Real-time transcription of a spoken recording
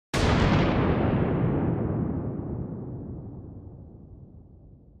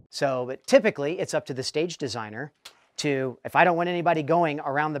So, but typically it's up to the stage designer to, if I don't want anybody going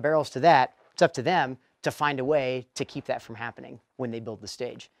around the barrels to that, it's up to them to find a way to keep that from happening when they build the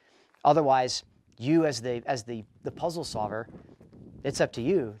stage. Otherwise, you as the puzzle solver, it's up to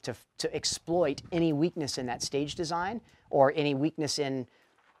you to exploit any weakness in that stage design, or any weakness in,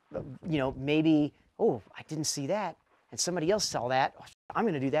 you know, maybe, oh, I didn't see that, and somebody else saw that, I'm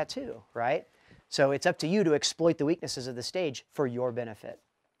going to do that too, right? So it's up to you to exploit the weaknesses of the stage for your benefit.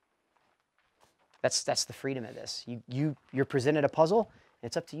 That's the freedom of this. You're presented a puzzle, and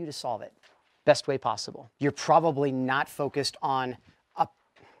it's up to you to solve it best way possible. You're probably not focused on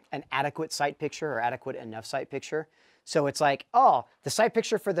an adequate sight picture or adequate enough sight picture. So it's like, oh, the sight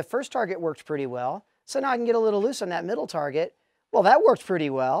picture for the first target worked pretty well, so now I can get a little loose on that middle target. Well, that worked pretty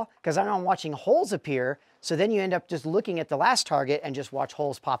well because I know I'm watching holes appear. So then you end up just looking at the last target and just watch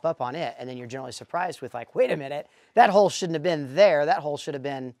holes pop up on it. And then you're generally surprised with like, wait a minute, that hole shouldn't have been there. That hole should have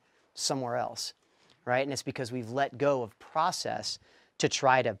been somewhere else, right? And it's because we've let go of process to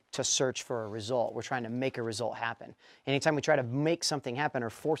try to search for a result. We're trying to make a result happen. Anytime we try to make something happen or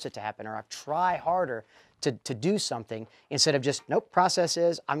force it to happen, or try harder to do something, instead of just, nope, process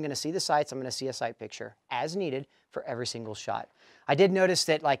is, I'm going to see the sights, I'm going to see a sight picture as needed for every single shot. I did notice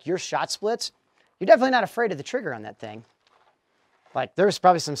that like your shot splits, you're definitely not afraid of the trigger on that thing. Like there's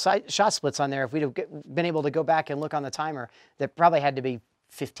probably some shot splits on there. If we'd have been able to go back and look on the timer, that probably had to be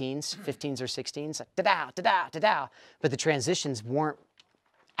 15s or 16s, like da-da, da-da, da-da. But the transitions weren't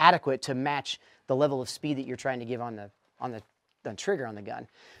adequate to match the level of speed that you're trying to give on the trigger on the gun.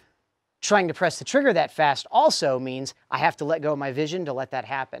 Trying to press the trigger that fast also means I have to let go of my vision to let that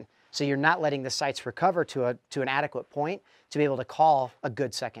happen. So you're not letting the sights recover to an adequate point to be able to call a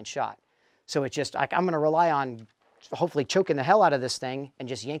good second shot. So it's just like, I'm going to rely on hopefully choking the hell out of this thing and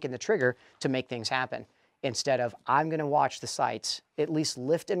just yanking the trigger to make things happen. Instead of, I'm going to watch the sights at least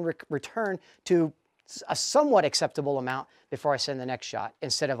lift and return to a somewhat acceptable amount before I send the next shot.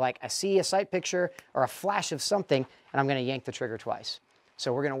 Instead of like, I see a sight picture or a flash of something and I'm going to yank the trigger twice.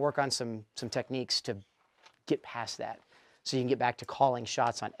 So we're going to work on some techniques to get past that, so you can get back to calling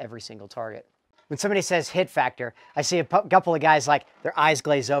shots on every single target. When somebody says hit factor, I see a couple of guys like their eyes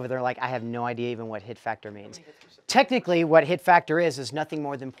glaze over. They're like, I have no idea even what hit factor means. Technically, what hit factor is nothing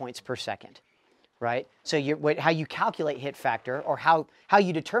more than points per second, right? So how you calculate hit factor, or how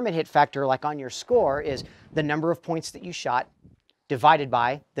you determine hit factor, like on your score, is the number of points that you shot divided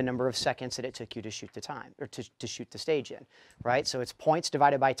by the number of seconds that it took you to shoot the time, or to shoot the stage in, right? So it's points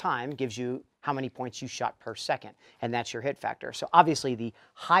divided by time gives you how many points you shot per second, and that's your hit factor. So obviously the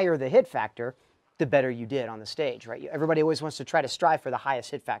higher the hit factor, the better you did on the stage, right? Everybody always wants to try to strive for the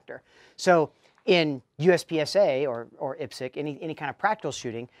highest hit factor. So in USPSA or IPSC, any kind of practical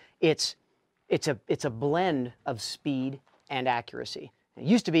shooting, it's a blend of speed and accuracy. It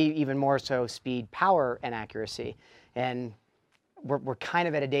used to be even more so speed, power, and accuracy. And we're kind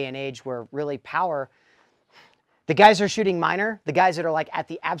of at a day and age where really power, the guys who are shooting minor, the guys that are like at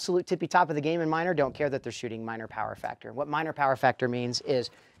the absolute tippy top of the game in minor, don't care that they're shooting minor power factor. What minor power factor means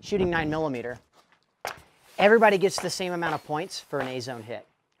is shooting 9mm. Everybody gets the same amount of points for an A-zone hit,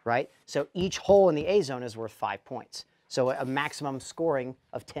 right? So each hole in the A-zone is worth 5 points. So a maximum scoring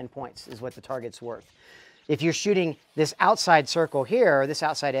of 10 points is what the target's worth. If you're shooting this outside circle here, this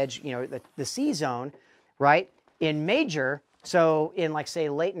outside edge, you know, the C zone, right? In major, so in like say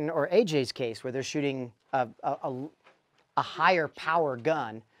Leighton or AJ's case, where they're shooting a higher power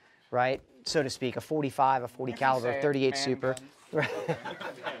gun, right? So to speak, a 45, a 40 caliber, 38 Super.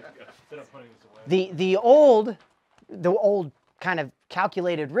 The old kind of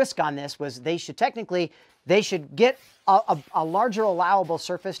calculated risk on this was they should get a larger allowable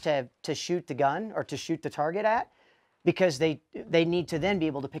surface to shoot the gun or to shoot the target at, because they need to then be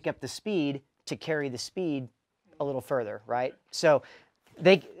able to pick up the speed to carry the speed a little further, right? So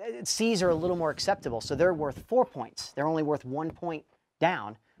C's are a little more acceptable, so they're worth 4 points. They're only worth 1 point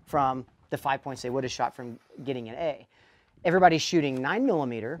down from the 5 points they would have shot from getting an A. Everybody's shooting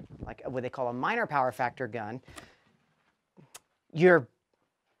 9mm, like what they call a minor power factor gun. You're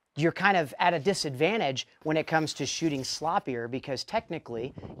kind of at a disadvantage when it comes to shooting sloppier, because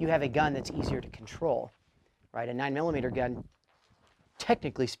technically you have a gun that's easier to control, right? A 9mm gun,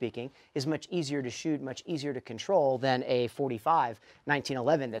 technically speaking, is much easier to shoot, much easier to control than a 45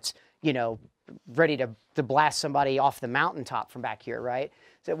 1911 that's, you know, ready to blast somebody off the mountaintop from back here, right?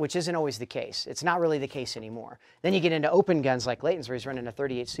 So, which isn't always the case. It's not really the case anymore. Then you get into open guns like Leighton's, where he's running a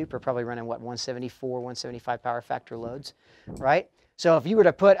 38 Super, probably running, what, 174, 175 power factor loads, right? So if you were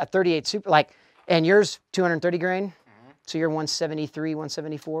to put a 38 Super, like, and yours 230 grain, so you're 173,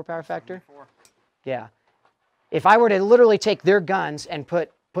 174 power factor? 74. Yeah. If I were to literally take their guns and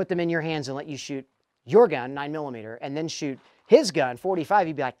put put them in your hands and let you shoot your gun, 9mm, and then shoot his gun, 45,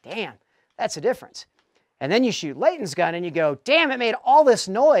 you'd be like, damn, that's a difference. And then you shoot Leighton's gun and you go, damn, it made all this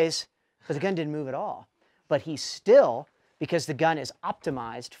noise, but the gun didn't move at all. But he's still, because the gun is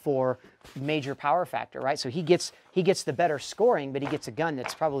optimized for major power factor, right? So he gets the better scoring, but he gets a gun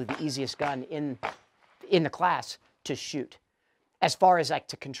that's probably the easiest gun in the class to shoot, as far as like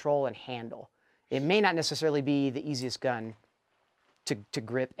to control and handle. It may not necessarily be the easiest gun to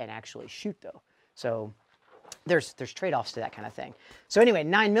grip and actually shoot, though. So there's trade-offs to that kind of thing. So anyway,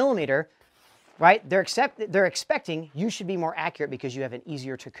 9mm, right? They're expecting you should be more accurate because you have an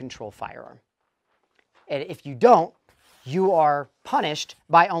easier to control firearm. And if you don't, you are punished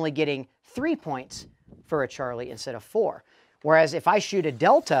by only getting 3 points for a Charlie instead of 4. Whereas if I shoot a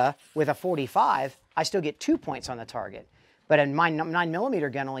Delta with a 45, I still get 2 points on the target. But in my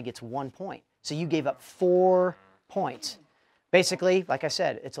 9mm gun only gets 1 point. So you gave up 4 points. Basically, like I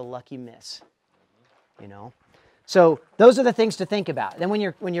said, it's a lucky miss, you know? So those are the things to think about. Then when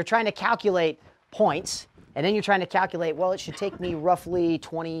you're trying to calculate points, and then you're trying to calculate, well, it should take me roughly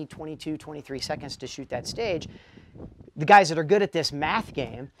 20, 22, 23 seconds to shoot that stage. The guys that are good at this math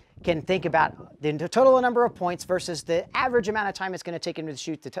game can think about the total number of points versus the average amount of time it's going to take him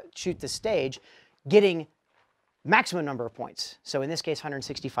to shoot the stage, getting maximum number of points. So in this case,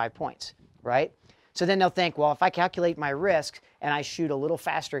 165 points, right? So then they'll think, well, if I calculate my risk and I shoot a little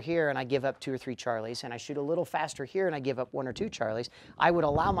faster here and I give up 2 or 3 Charlies, and I shoot a little faster here and I give up 1 or 2 Charlies, I would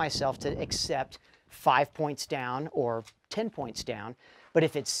allow myself to accept 5 points down or 10 points down. But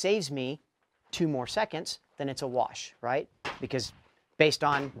if it saves me 2 more seconds, then it's a wash, right? Because based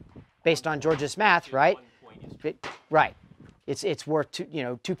on George's math, right? Right. It's worth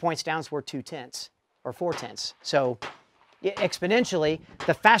 2 points down is worth 2 tenths or 4 tenths. So exponentially,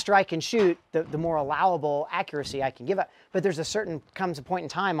 the faster I can shoot, the more allowable accuracy I can give up. But there's comes a point in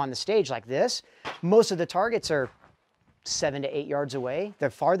time on the stage like this, most of the targets are 7 to 8 yards away. The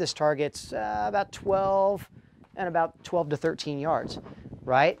farthest target's about 12 and about 12 to 13 yards,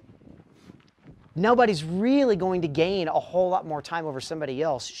 right? Nobody's really going to gain a whole lot more time over somebody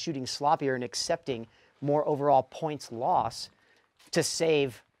else shooting sloppier and accepting more overall points loss to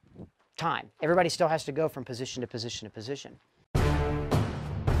save time. Everybody still has to go from position to position to position.